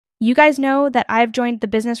You guys know that I've joined the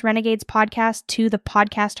Business Renegades podcast to the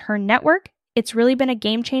Podcast Her Network. It's really been a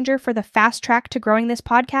game changer for the fast track to growing this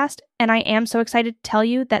podcast, and I am so excited to tell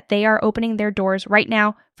you that they are opening their doors right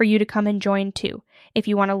now for you to come and join too. If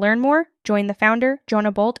you want to learn more, join the founder,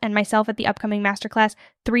 Jonah Bolt, and myself at the upcoming masterclass,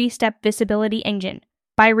 3-Step Visibility Engine,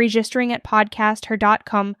 by registering at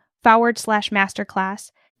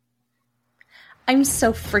podcasther.com/masterclass. I'm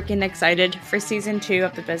so freaking excited for season 2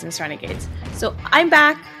 of the Business Renegades. So I'm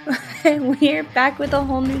back. We're back with a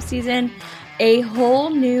whole new season, a whole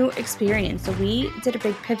new experience. So we did a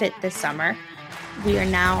big pivot this summer. We are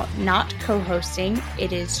now not co-hosting.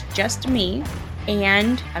 It is just me,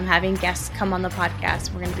 and I'm having guests come on the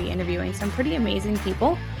podcast. We're going to be interviewing some pretty amazing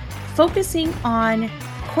people, focusing on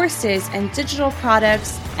courses and digital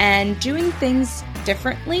products and doing things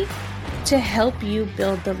differently to help you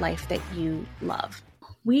build the life that you love.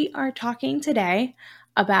 We are talking today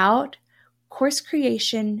about course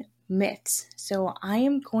creation myths. So I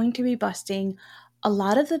am going to be busting a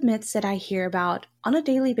lot of the myths that I hear about on a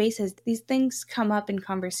daily basis. These things come up in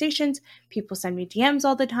conversations. People send me DMs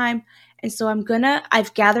all the time. And so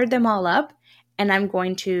I've gathered them all up and I'm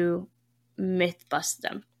going to myth bust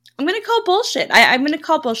them. I'm going to call bullshit. I'm going to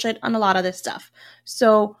call bullshit on a lot of this stuff.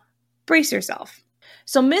 So brace yourself.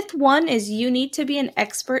 So myth 1 is you need to be an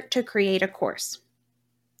expert to create a course.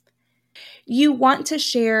 You want to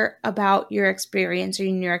share about your experience or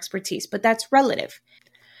your expertise, but that's relative.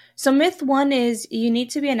 So myth 1 is you need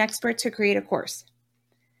to be an expert to create a course.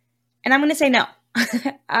 And I'm going to say no.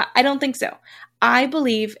 I don't think so. I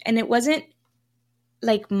believe, and it wasn't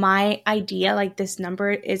like my idea, like this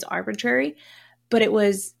number is arbitrary, but it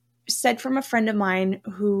was said from a friend of mine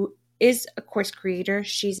who is a course creator.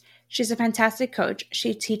 She's a fantastic coach.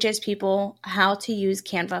 She teaches people how to use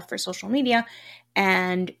Canva for social media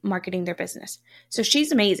and marketing their business. So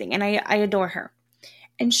she's amazing, and I adore her.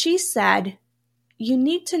 And she said, you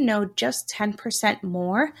need to know just 10%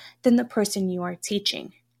 more than the person you are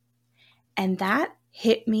teaching. And that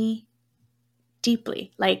hit me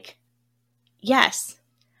deeply. Like, yes,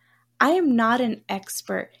 I am not an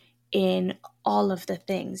expert in all of the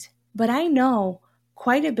things, but I know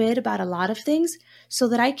quite a bit about a lot of things so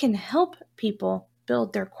that I can help people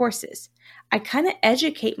build their courses. I kind of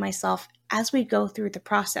educate myself as we go through the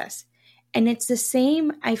process. And it's the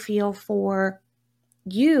same, I feel, for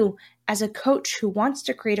you as a coach who wants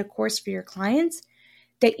to create a course for your clients,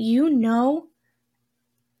 that you know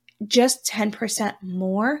just 10%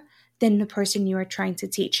 more than the person you are trying to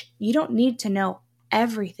teach. You don't need to know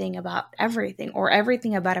everything about everything or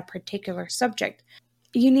everything about a particular subject.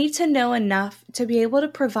 You need to know enough to be able to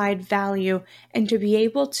provide value and to be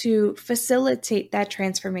able to facilitate that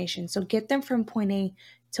transformation. So get them from point A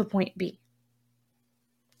to point B.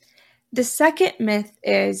 The second myth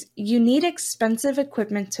is you need expensive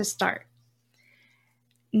equipment to start.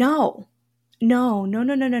 No. You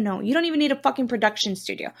don't even need a fucking production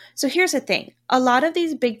studio. So here's the thing. A lot of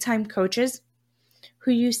these big time coaches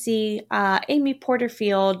who you see, Amy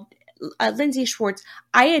Porterfield, Lindsay Schwartz,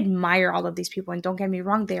 I admire all of these people, and don't get me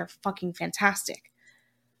wrong, they are fucking fantastic.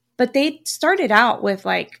 But they started out with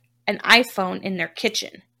like an iPhone in their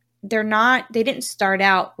kitchen. They didn't start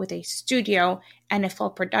out with a studio and a full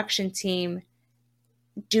production team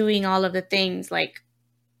doing all of the things. Like,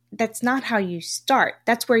 that's not how you start.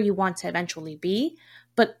 That's where you want to eventually be,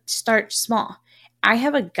 but start small. I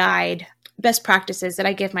have a guide, best practices that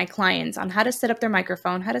I give my clients on how to set up their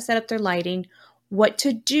microphone, how to set up their lighting, what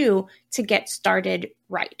to do to get started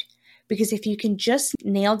right. Because if you can just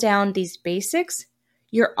nail down these basics,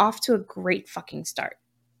 you're off to a great fucking start.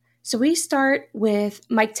 So we start with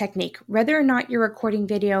mic technique. Whether or not you're recording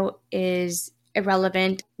video is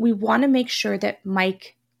irrelevant. We want to make sure that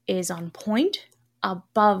mic is on point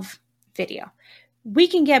above video. We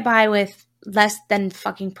can get by with less than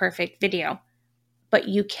fucking perfect video, but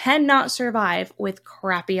you cannot survive with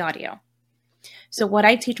crappy audio. So what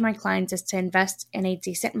I teach my clients is to invest in a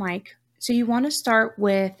decent mic. So you want to start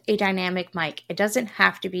with a dynamic mic. It doesn't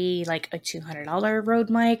have to be like a $200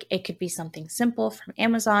 Rode mic. It could be something simple from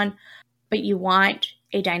Amazon, but you want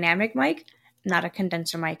a dynamic mic, not a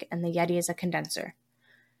condenser mic, and the Yeti is a condenser.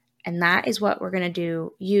 And that is what we're going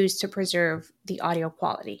to use to preserve the audio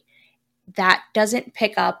quality. That doesn't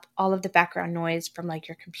pick up all of the background noise from like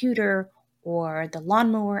your computer or the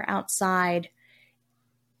lawnmower outside.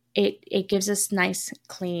 It gives us nice,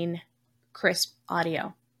 clean, crisp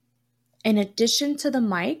audio. In addition to the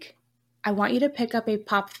mic, I want you to pick up a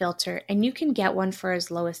pop filter, and you can get one for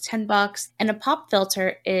as low as $10. And a pop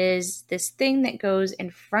filter is this thing that goes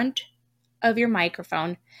in front of your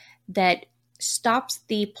microphone that stops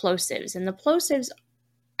the plosives. And the plosives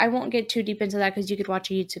I won't get too deep into that because you could watch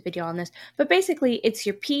a YouTube video on this. But basically, it's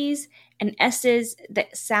your P's and S's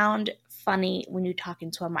that sound funny when you talk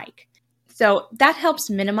into a mic. So that helps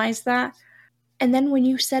minimize that. And then when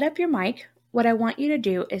you set up your mic, what I want you to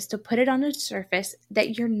do is to put it on a surface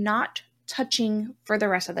that you're not touching for the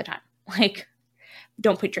rest of the time. Like,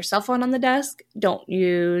 don't put your cell phone on the desk. Don't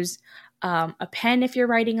use a pen if you're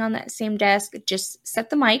writing on that same desk. Just set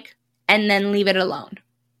the mic and then leave it alone.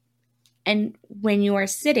 And when you are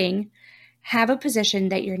sitting, have a position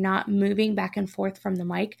that you're not moving back and forth from the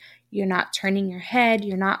mic. You're not turning your head.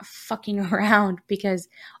 You're not fucking around, because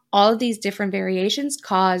all of these different variations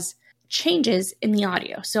cause changes in the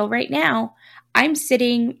audio. So right now, I'm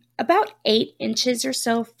sitting about 8 inches or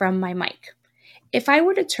so from my mic. If I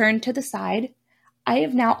were to turn to the side, I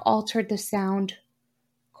have now altered the sound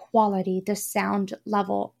quality. The sound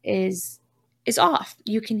level is off.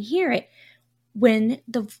 You can hear it when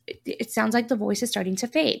it sounds like the voice is starting to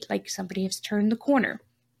fade, like somebody has turned the corner.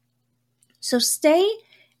 So stay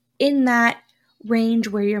in that range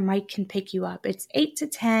where your mic can pick you up. It's 8 to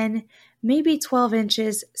 10, maybe 12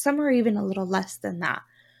 inches. Some are even a little less than that.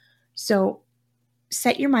 So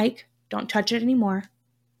set your mic, don't touch it anymore,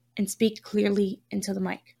 and speak clearly into the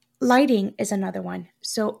mic. Lighting is another one.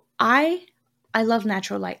 So I love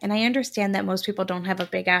natural light, and I understand that most people don't have a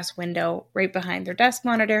big ass window right behind their desk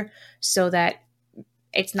monitor so that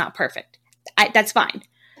it's not perfect. That's fine.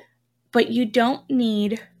 But you don't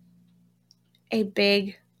need a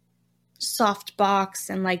big soft box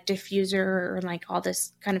and like diffuser or like all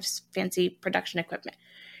this kind of fancy production equipment.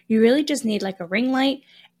 You really just need like a ring light,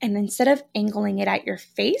 and instead of angling it at your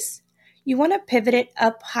face, you want to pivot it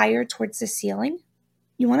up higher towards the ceiling.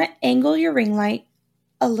 You want to angle your ring light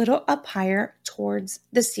a little up higher towards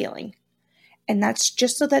the ceiling. And that's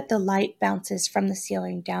just so that the light bounces from the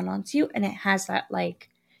ceiling down onto you and it has that like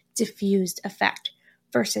diffused effect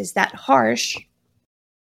versus that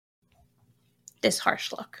this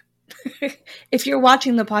harsh look. If you're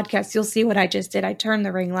watching the podcast, you'll see what I just did. I turned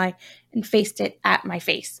the ring light and faced it at my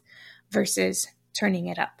face versus turning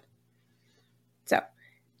it up. So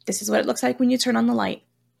this is what it looks like when you turn on the light.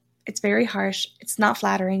 It's very harsh. It's not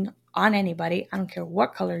flattering on anybody. I don't care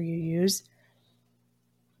what color you use.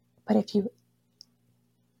 But if you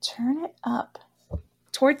turn it up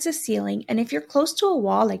towards the ceiling, and if you're close to a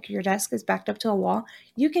wall, like your desk is backed up to a wall,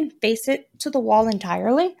 you can face it to the wall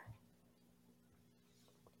entirely,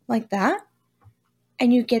 like that,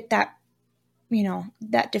 and you get that,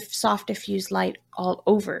 that soft diffused light all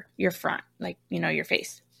over your front, like, your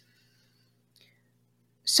face.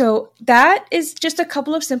 So that is just a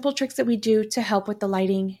couple of simple tricks that we do to help with the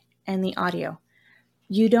lighting and the audio.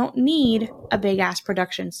 You don't need a big ass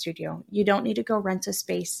production studio. You don't need to go rent a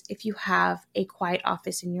space if you have a quiet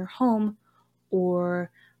office in your home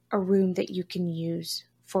or a room that you can use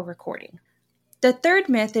for recording. The third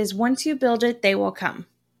myth is once you build it, they will come.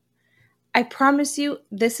 I promise you,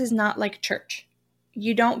 this is not like church.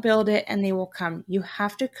 You don't build it and they will come. You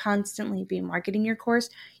have to constantly be marketing your course.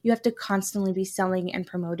 You have to constantly be selling and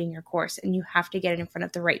promoting your course, and you have to get it in front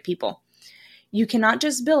of the right people. You cannot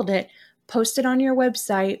just build it, post it on your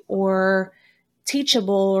website or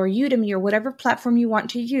Teachable or Udemy or whatever platform you want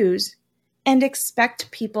to use and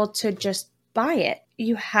expect people to just buy it.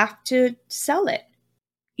 You have to sell it.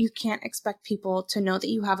 You can't expect people to know that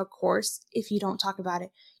you have a course if you don't talk about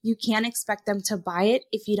it. You can't expect them to buy it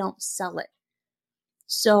if you don't sell it.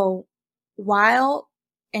 So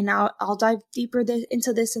and I'll dive deeper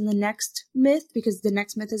into this in the next myth, because the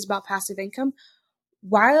next myth is about passive income.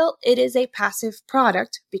 While it is a passive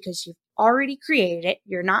product, because you've already created it,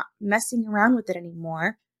 you're not messing around with it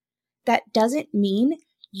anymore, that doesn't mean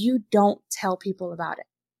you don't tell people about it.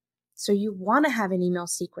 So you want to have an email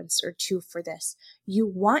sequence or 2 for this. You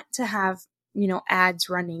want to have, ads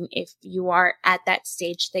running if you are at that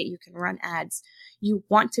stage that you can run ads. You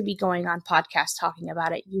want to be going on podcasts talking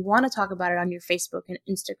about it. You want to talk about it on your Facebook and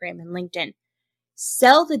Instagram and LinkedIn.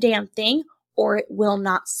 Sell the damn thing or it will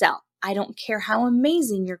not sell. I don't care how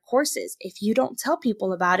amazing your course is. If you don't tell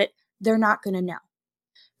people about it, they're not going to know.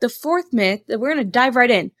 The fourth myth, we're going to dive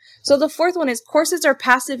right in. So the fourth one is courses are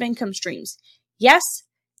passive income streams. Yes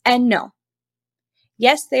and no.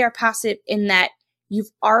 Yes, they are passive in that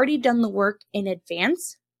you've already done the work in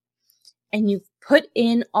advance and you've put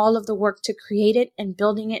in all of the work to create it and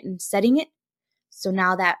building it and setting it. So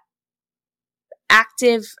now that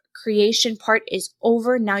active creation part is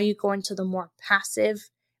over. Now you go into the more passive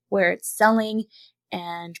where it's selling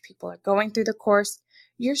and people are going through the course.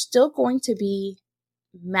 You're still going to be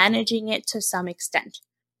managing it to some extent.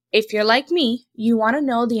 If you're like me, you want to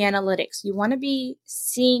know the analytics. You want to be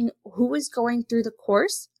seeing who is going through the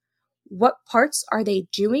course, What parts are they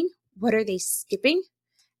doing? What are they skipping?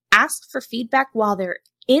 Ask for feedback while they're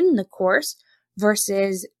in the course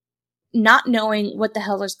versus not knowing what the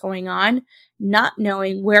hell is going on, not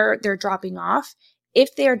knowing where they're dropping off.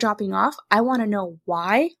 If they are dropping off, I want to know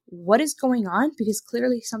why, what is going on, because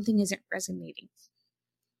clearly something isn't resonating.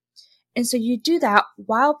 And so you do that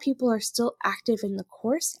while people are still active in the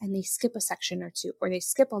course and they skip a section or two, or they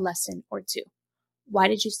skip a lesson or two. Why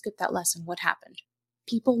did you skip that lesson? What happened?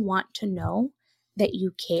 People want to know that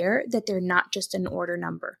you care, that they're not just an order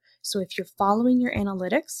number. So if you're following your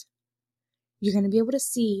analytics, you're going to be able to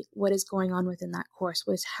see what is going on within that course,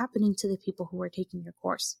 what is happening to the people who are taking your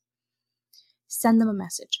course. Send them a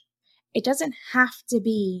message. It doesn't have to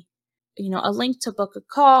be, a link to book a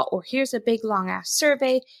call or here's a big long ass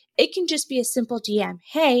survey. It can just be a simple DM.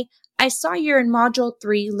 Hey, I saw you're in module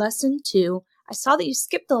 3, lesson 2. I saw that you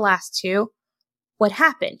skipped the last 2. What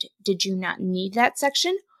happened? Did you not need that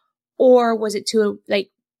section? Or was it too,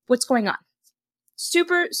 what's going on?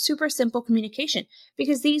 Super, super simple communication,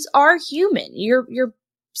 because these are human. You're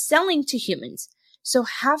selling to humans. So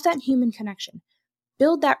have that human connection.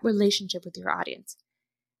 Build that relationship with your audience.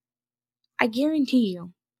 I guarantee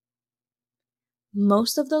you,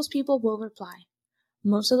 most of those people will reply.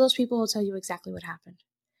 Most of those people will tell you exactly what happened.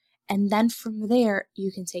 And then from there,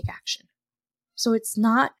 you can take action. So it's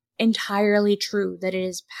not entirely true that it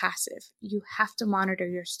is passive. You have to monitor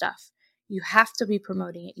your stuff. You have to be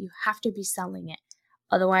promoting it. You have to be selling it.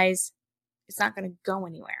 Otherwise, it's not going to go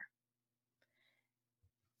anywhere.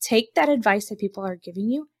 Take that advice that people are giving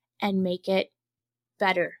you and make it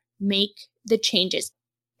better. Make the changes.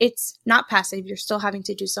 It's not passive. You're still having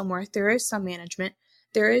to do some work. There is some management.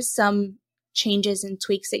 There is some changes and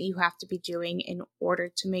tweaks that you have to be doing in order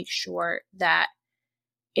to make sure that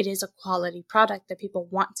it is a quality product that people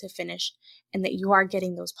want to finish and that you are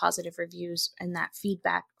getting those positive reviews and that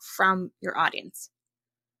feedback from your audience.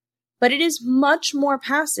 But it is much more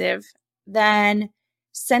passive than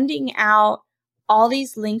sending out all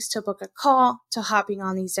these links to book a call, to hopping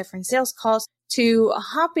on these different sales calls, to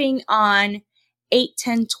hopping on 8,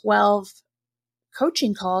 10, 12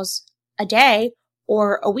 coaching calls a day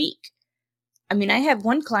or a week. I mean, I have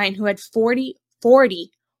one client who had 40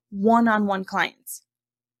 one-on-one clients.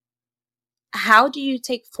 How do you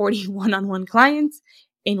take 40 one-on-one clients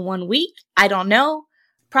in 1 week? I don't know.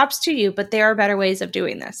 Props to you, but there are better ways of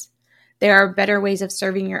doing this. There are better ways of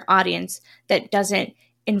serving your audience that doesn't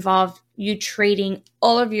involve you trading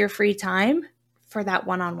all of your free time for that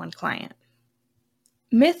one-on-one client.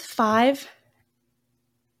 Myth 5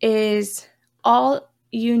 is all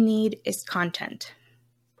you need is content.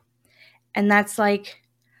 And that's like,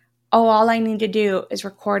 oh, all I need to do is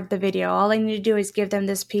record the video. All I need to do is give them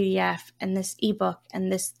this PDF and this ebook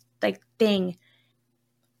and this thing.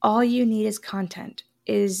 All you need is content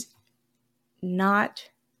is not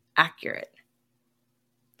accurate.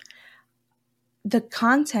 The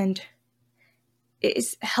content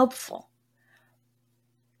is helpful,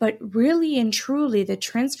 but really and truly the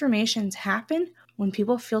transformations happen when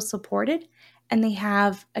people feel supported and they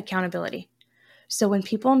have accountability. So when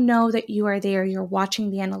people know that you are there, you're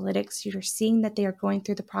watching the analytics, you're seeing that they are going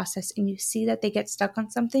through the process and you see that they get stuck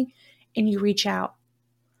on something and you reach out.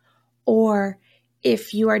 Or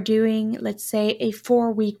if you are doing, let's say, a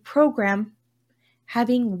 4-week program,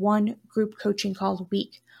 having one group coaching call a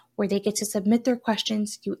week where they get to submit their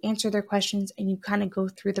questions, you answer their questions, and you kind of go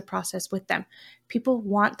through the process with them. People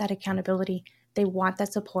want that accountability. They want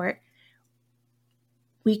that support.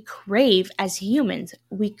 We crave, as humans,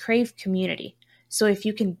 we crave community. So if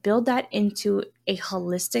you can build that into a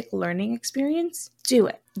holistic learning experience, do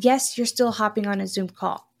it. Yes, you're still hopping on a Zoom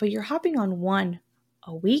call, but you're hopping on one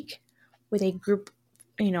a week with a group,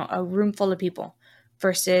 a room full of people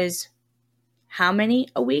versus how many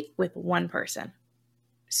a week with one person.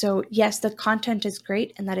 So yes, the content is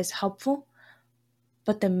great and that is helpful,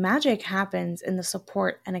 but the magic happens in the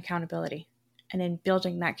support and accountability and in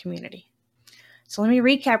building that community. So let me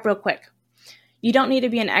recap real quick. You don't need to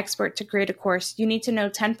be an expert to create a course. You need to know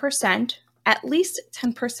 10%, at least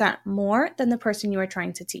 10% more than the person you are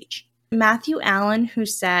trying to teach. Matthew Allen, who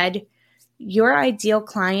said, your ideal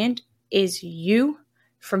client is you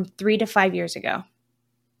from 3 to 5 years ago.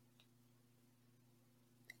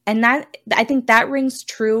 And I think that rings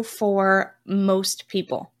true for most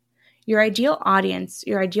people. Your ideal audience,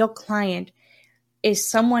 your ideal client is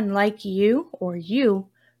someone like you or you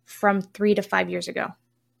from 3 to 5 years ago.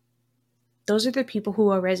 Those are the people who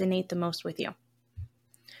will resonate the most with you.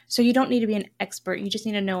 So you don't need to be an expert. You just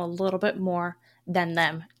need to know a little bit more than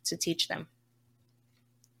them to teach them.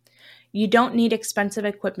 You don't need expensive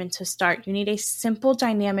equipment to start. You need a simple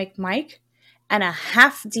dynamic mic and a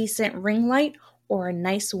half decent ring light or a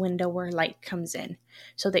nice window where light comes in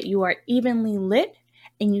so that you are evenly lit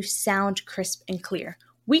and you sound crisp and clear.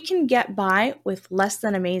 We can get by with less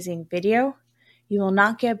than amazing video. You will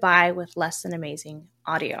not get by with less than amazing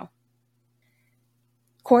audio.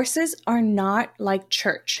 Courses are not like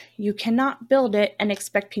church. You cannot build it and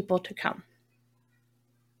expect people to come.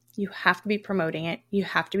 You have to be promoting it. You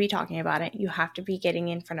have to be talking about it. You have to be getting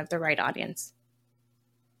in front of the right audience.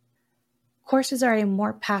 Courses are a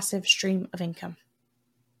more passive stream of income.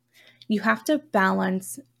 You have to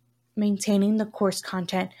balance maintaining the course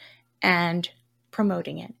content and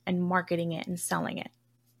promoting it and marketing it and selling it.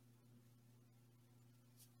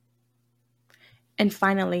 And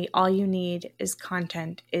finally, all you need is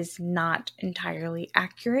content is not entirely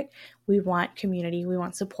accurate. We want community, we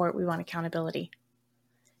want support, we want accountability.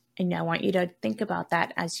 And I want you to think about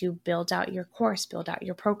that as you build out your course, build out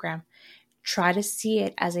your program. Try to see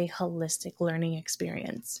it as a holistic learning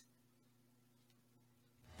experience.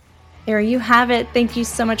 There you have it. Thank you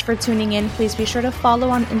so much for tuning in. Please be sure to follow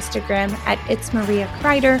on Instagram at It's Maria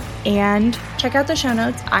Kreider and check out the show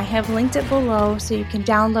notes. I have linked it below so you can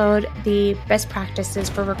download the best practices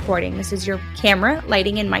for recording. This is your camera,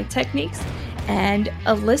 lighting, and mic techniques, and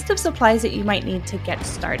a list of supplies that you might need to get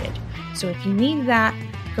started. So if you need that,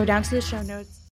 go down to the show notes.